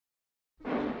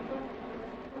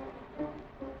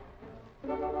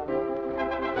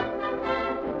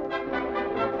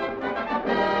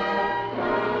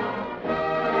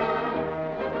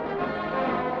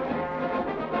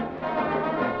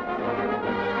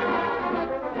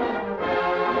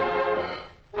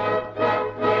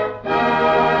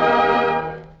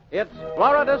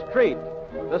Florida's Treat.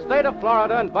 The state of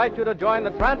Florida invites you to join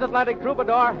the transatlantic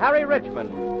troubadour Harry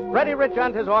Richman, Freddie Rich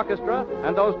and his orchestra,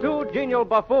 and those two genial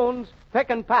buffoons,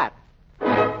 Pick and Pat.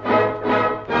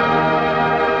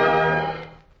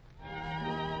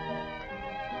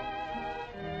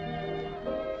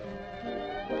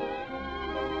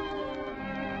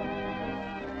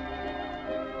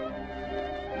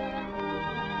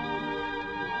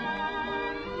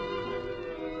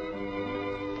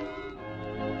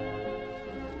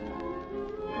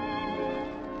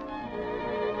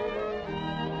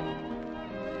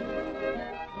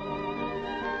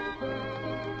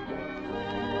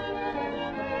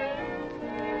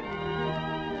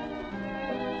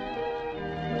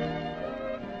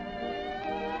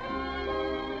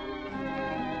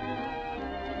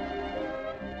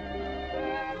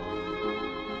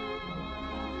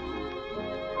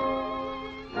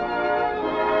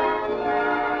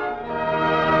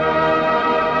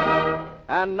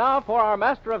 And now for our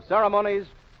master of ceremonies,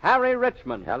 Harry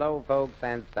Richman. Hello, folks,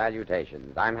 and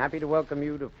salutations. I'm happy to welcome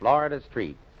you to Florida's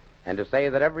Treat, and to say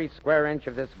that every square inch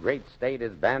of this great state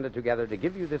is banded together to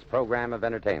give you this program of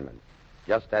entertainment,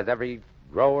 just as every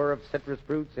grower of citrus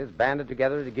fruits is banded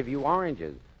together to give you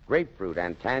oranges, grapefruit,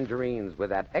 and tangerines with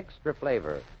that extra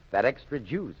flavor, that extra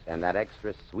juice, and that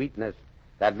extra sweetness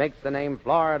that makes the name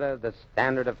Florida the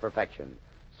standard of perfection.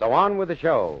 So on with the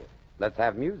show. Let's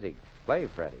have music. Play,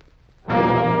 Freddie.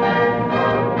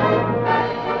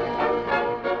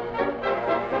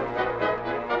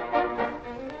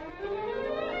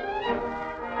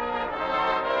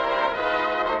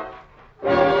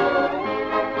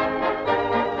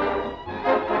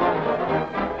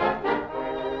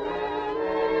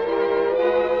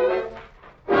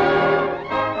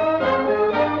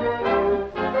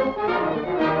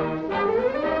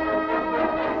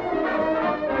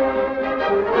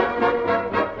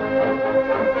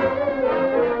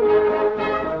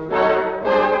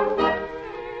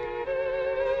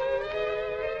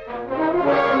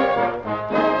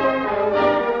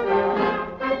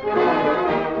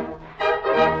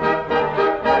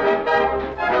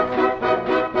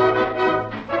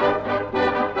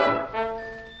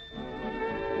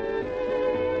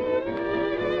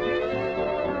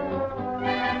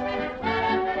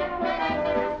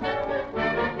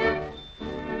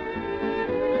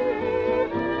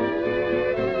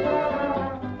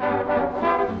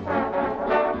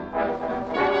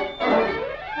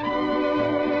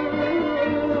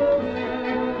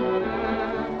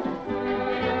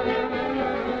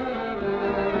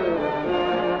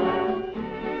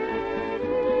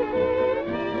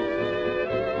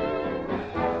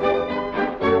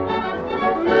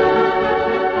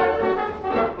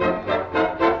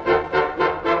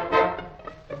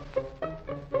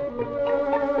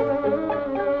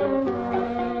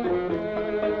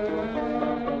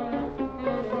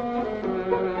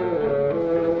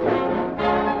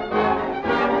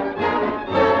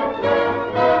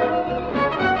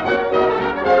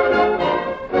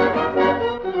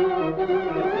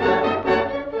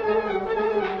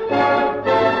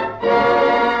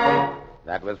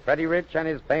 Freddie Rich and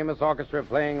his famous orchestra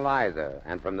playing Liza.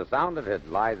 And from the sound of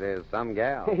it, Liza is some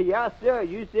gal. Yes, sir.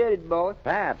 You said it, boss.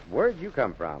 Pat, where'd you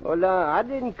come from? Well, I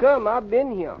didn't come. I've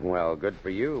been here. Well, good for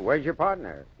you. Where's your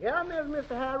partner? Yeah, Mr.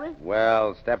 Harry.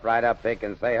 Well, step right up, Pick,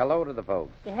 and say hello to the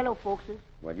folks. Hello, folkses.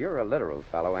 Well, you're a literal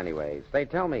fellow anyway. Say,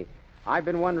 tell me, I've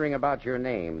been wondering about your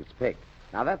names, Pick.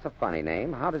 Now, that's a funny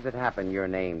name. How does it happen you're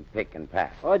named Pick and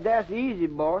Pat? Oh, that's easy,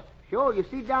 boss. Sure, you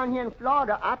see, down here in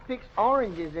Florida, I picks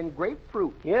oranges and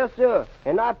grapefruit. Yes, sir.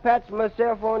 And I pats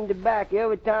myself on the back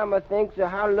every time I think so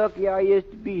how lucky I is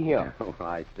to be here. Oh,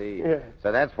 I see.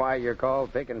 So that's why you're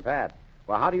called Pick and Pat.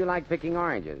 Well, how do you like picking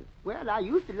oranges? Well, I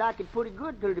used to like it pretty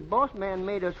good till the boss man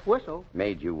made us whistle.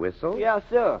 Made you whistle? Yes,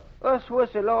 sir. Us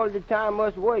whistle all the time,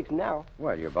 us works now.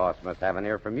 Well, your boss must have an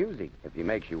ear for music if he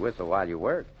makes you whistle while you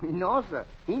work. No, sir.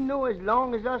 He know as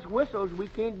long as us whistles, we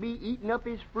can't be eating up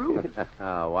his fruit.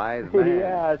 Oh, wise man.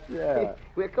 Yes, sir.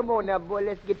 Well, come on now, boy.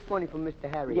 Let's get funny for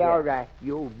Mr. Harry. Yeah, all right.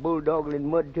 You old bulldog-ling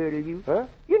mud turtle, you. Huh?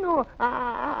 You know,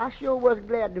 I sure was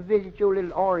glad to visit your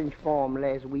little orange farm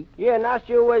last week. Yeah, and I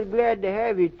sure was glad to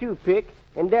have you, too, Pick.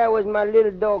 And there was my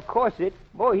little dog, Corset.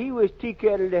 Boy, he was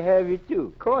tea-kettle to have you,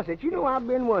 too. Corset? You know, I've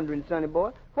been wondering, sonny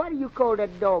boy, why do you call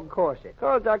that dog Corset?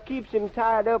 'Cause I keeps him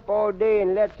tied up all day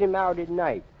and lets him out at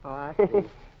night. Oh, I see.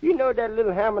 You know that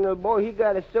little Haminal boy, he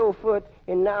got a sore foot,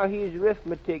 and now he's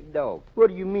arithmetic dog. What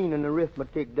do you mean an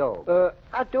arithmetic dog?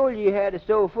 I told you he had a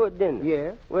sore foot, didn't I?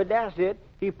 Yeah. Well, that's it.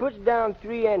 He puts down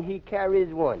 3 and he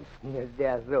carries 1. Yes,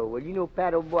 that's so. Well, you know,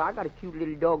 Pat, old boy, I got a cute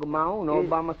little dog of my own all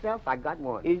by myself. I got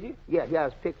one. Is it? Yeah,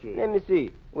 here's a picture. Let me see.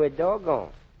 Well, doggone.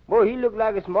 Boy, he look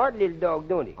like a smart little dog,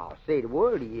 don't he? I'll say the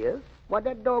word he is. Why,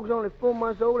 that dog's only 4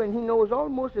 months old, and he knows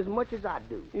almost as much as I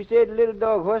do. You said the little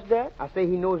dog, what's that? I say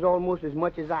he knows almost as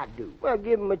much as I do. Well,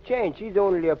 give him a chance. He's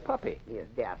only a puppy. Yes,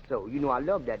 that's so. You know I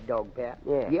love that dog, Pat.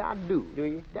 Yeah. Yeah, I do. Do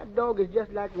you? That dog is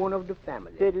just like one of the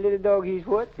family. Said the little dog, he's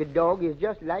what? The dog is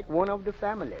just like one of the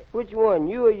family. Which one,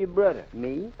 you or your brother?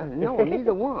 Me? No,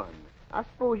 neither one. I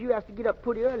suppose you have to get up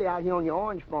pretty early out here on your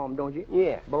orange farm, don't you?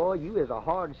 Yeah. Boy, you is a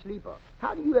hard sleeper.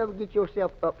 How do you ever get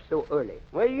yourself up so early?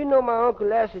 Well, you know my Uncle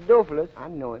Acidophilus. I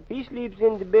know it. He sleeps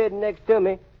in the bed next to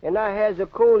me, and I has a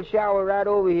cold shower right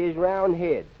over his round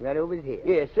head. Right over his head?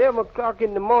 Yeah, 7 o'clock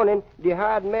in the morning, the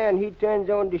hired man, he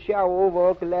turns on the shower over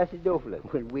Uncle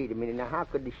Acidophilus. Well, wait a minute. Now, how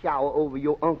could the shower over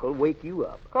your uncle wake you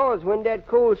up? 'Cause when that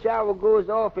cold shower goes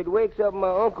off, it wakes up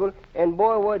my uncle, and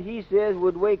boy, what he says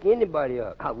would wake anybody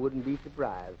up. I wouldn't be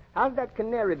surprised. How's that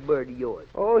canary bird of yours?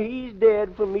 Oh, he's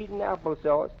dead from eating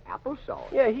applesauce. Applesauce?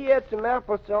 Yeah, he had some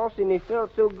applesauce, and he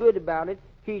felt so good about it,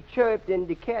 he chirped, and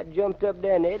the cat jumped up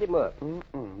there and ate him up.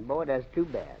 Boy, that's too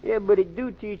bad. Yeah, but it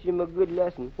do teach him a good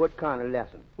lesson. What kind of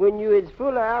lesson? When you is full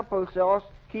of applesauce,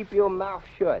 keep your mouth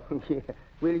shut. Yeah.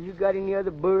 Well, you got any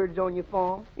other birds on your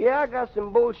farm? Yeah, I got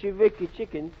some Bolshevik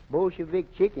chickens.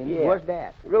 Bolshevik chickens? Yeah. What's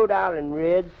that? Rhode Island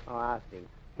Reds. Oh, I see.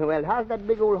 Well, how's that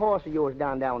big old horse of yours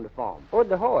down there on the farm? Oh,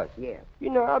 the horse? Yeah. You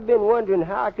know, I've been wondering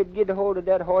how I could get a hold of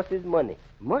that horse's money.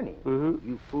 Money? Mm-hmm.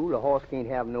 You fool, a horse can't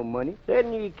have no money.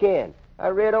 Certainly he can. I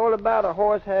read all about a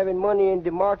horse having money in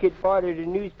the market part of the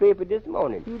newspaper this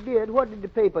morning. You did? What did the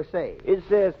paper say? It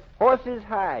says, horses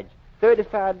hides,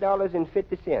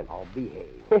 $35.50. Oh,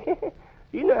 behave.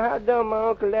 You know how dumb my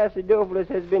Uncle Acidophilus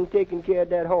has been taking care of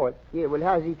that horse? Yeah, well,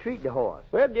 how's he treat the horse?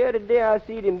 Well, the other day I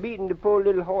seen him beating the poor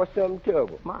little horse something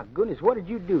terrible. My goodness, what did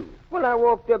you do? Well, I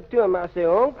walked up to him. I said,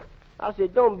 Unc, I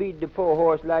said, don't beat the poor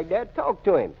horse like that. Talk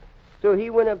to him. So he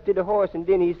went up to the horse, and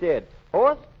then he said,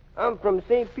 Horse, I'm from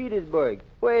St. Petersburg.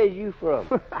 Where is you from?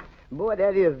 Boy,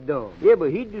 that is dumb. Yeah,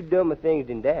 but he'd do dumber things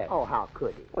than that. Oh, how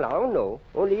could he? Well, I don't know.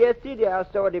 Only yesterday I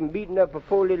saw him beating up a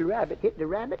poor little rabbit. Hit the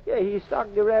rabbit? Yeah, he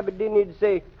socked the rabbit, then he'd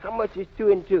say, how much is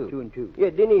 2 and 2? 2 and 2. Yeah,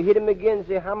 then he hit him again and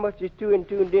say, how much is 2 and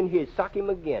 2? And then he'd sock him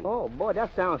again. Oh, boy,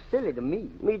 that sounds silly to me.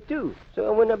 Me, too. So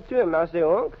I went up to him. I said,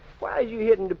 Unc, why is you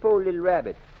hitting the poor little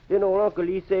rabbit? Then old Uncle,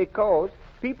 he say, 'Cause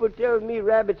people tell me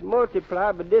rabbits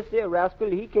multiply, but this here rascal,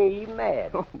 he can't even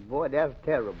mad. Oh, boy, that's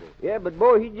terrible. Yeah, but,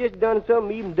 boy, he just done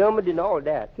something even dumber than all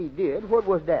that. He did? What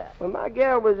was that? Well, my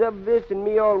gal was up visiting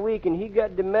me all week, and he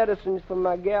got the medicines for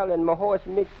my gal and my horse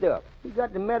mixed up. He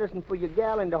got the medicine for your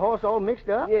gal and the horse all mixed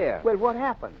up? Yeah. Well, what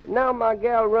happened? Now my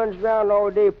gal runs around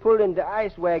all day pulling the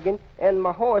ice wagon, and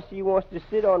my horse, he wants to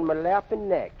sit on my lap and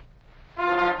neck.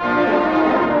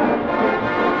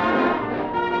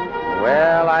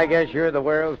 Well, I guess you're the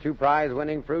world's 2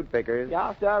 prize-winning fruit pickers.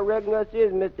 Yeah, I reckon us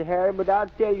is, Mr. Harry, but I'll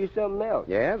tell you something else.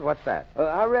 Yes? What's that?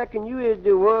 I reckon you is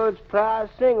the world's prize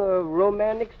singer of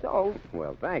romantic songs.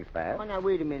 Well, thanks, Pat. Oh, now,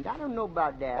 wait a minute. I don't know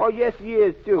about that. Oh, yes, he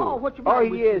is, too. Oh, what you about? Oh,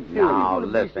 he is, too. Now,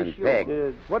 listen,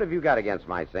 Pig. What have you got against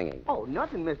my singing? Oh,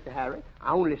 nothing, Mr. Harry.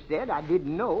 I only said I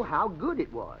didn't know how good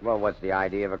it was. Well, what's the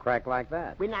idea of a crack like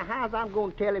that? Well, now, how's I'm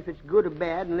going to tell if it's good or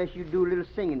bad unless you do a little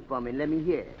singing for me and let me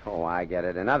hear it? Oh, I get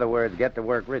it. In other words, get to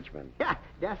work, Richman. Yeah,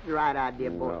 that's the right idea,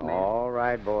 boss man. All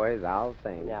right, boys, I'll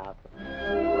sing. Yeah.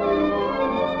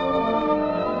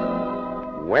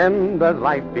 When does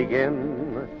life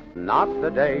begin? Not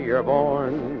the day you're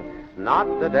born,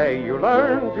 not the day you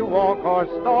learn to walk or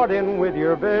start in with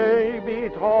your baby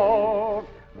talk.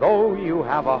 Though you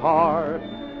have a heart,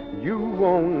 you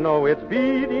won't know it's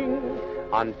beating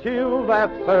until that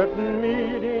certain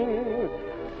meeting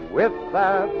with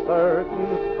that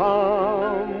certain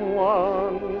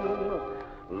someone.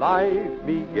 Life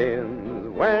begins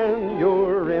when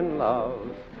you're in love.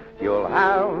 You'll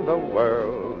have the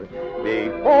world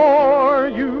before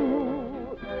you.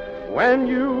 When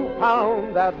you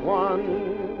found that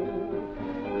one,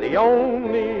 the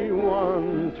only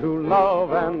one to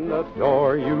love and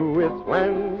adore you, it's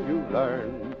when you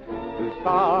learn to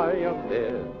sigh a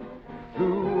bit, to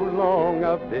long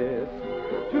a bit,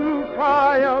 to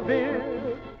cry a bit.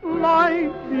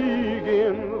 Life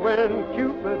begins when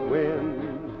Cupid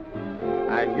wins,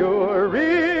 and you're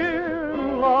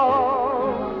in love.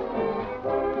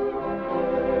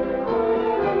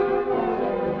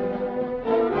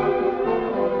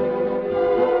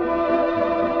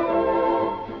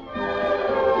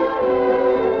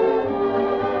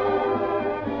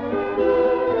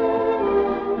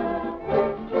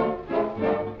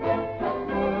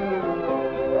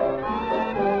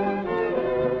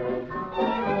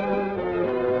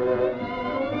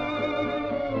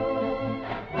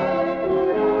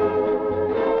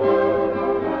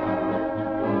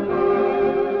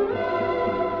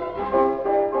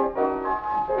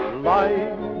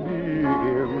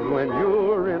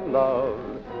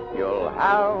 love, you'll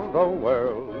have the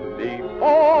world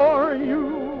before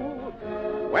you.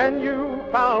 When you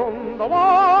found the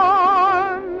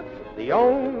one, the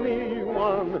only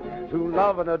one to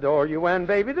love and adore you. And,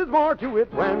 baby, there's more to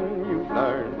it when you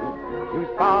learn to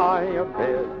sigh a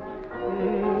bit,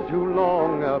 to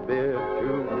long a bit,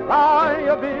 to sigh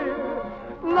a bit.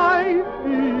 Life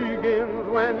begins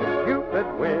when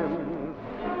Cupid wins,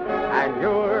 and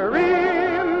you're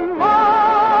in love.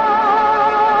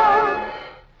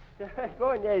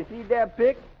 Go in there. See that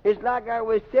pic? It's like I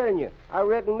was telling you. I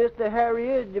reckon Mr. Harry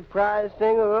is the prize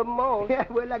singer of them all. Yeah,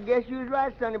 well, I guess you was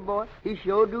right, sonny boy. He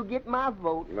sure do get my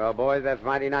vote. Well, boys, that's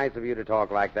mighty nice of you to talk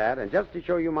like that. And just to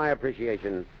show you my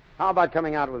appreciation, how about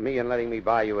coming out with me and letting me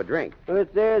buy you a drink?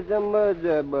 If there's some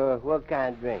what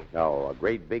kind of drink? Oh, a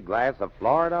great big glass of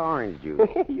Florida orange juice.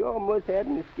 You almost had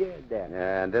me scared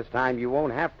there. And this time you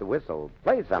won't have to whistle.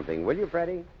 Play something, will you,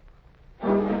 Freddie?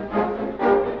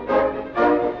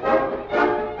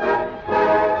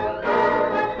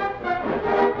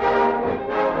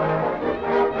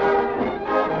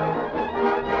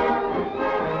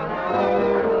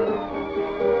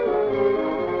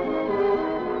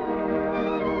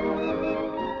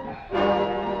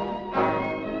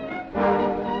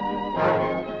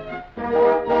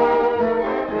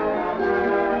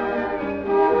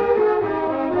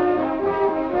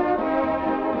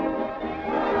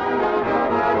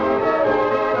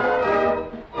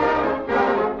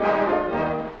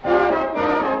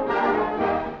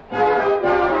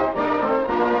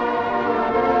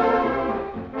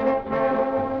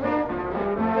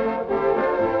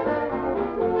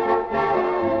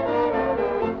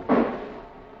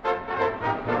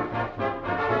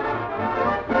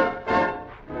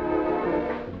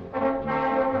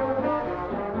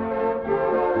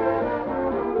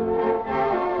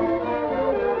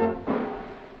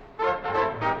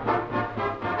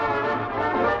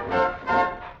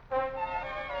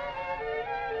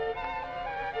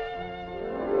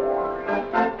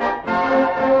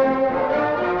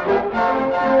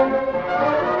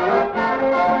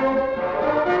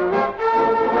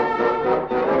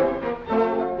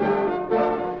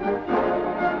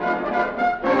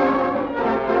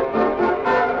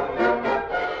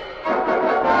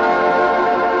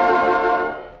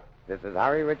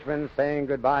 Harry Richman saying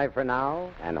goodbye for now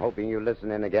and hoping you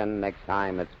listen in again next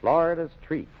time. It's Florida's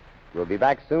Treat. We'll be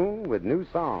back soon with new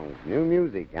songs, new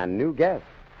music, and new guests.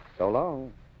 So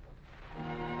long.